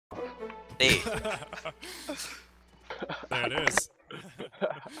Hey. There it is.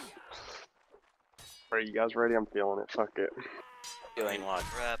 Are you guys ready? I'm feeling it. Fuck it. Feeling what?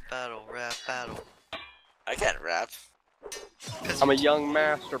 Rap battle, rap battle. I can't rap. I'm a young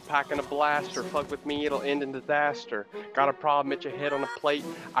master packing a blaster. Fuck with me, it'll end in disaster. Got a problem, it's your head on a plate.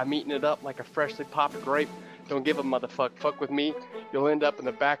 I'm eating it up like a freshly popped grape. Don't give a motherfuck. Fuck with me, you'll end up in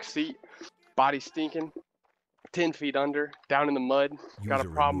the back seat. Body stinking, 10 feet under, down in the mud. Got a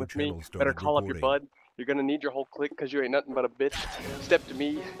problem with me, better call up your bud. You're gonna need your whole clique cause you ain't nothing but a bitch. Step to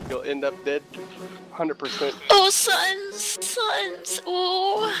me, you'll end up dead. 100%. Oh, sons,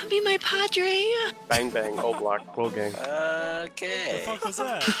 oh, be my padre. Bang bang, O block, full gang. Okay. What the fuck was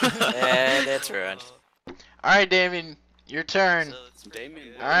that? And it's ruined. Alright, Damien, your turn.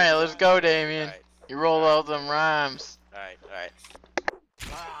 Damien. Alright, let's go, Damien. Alright. You roll out them rhymes. Alright.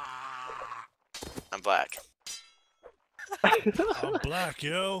 I'm black. I'm black,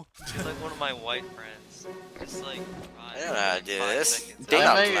 yo. You're like one of my white friends. Just like. I don't know how to do this. Seconds.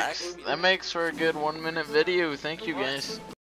 Damn, I'm black. That makes for a good 1-minute video. Thank you, guys.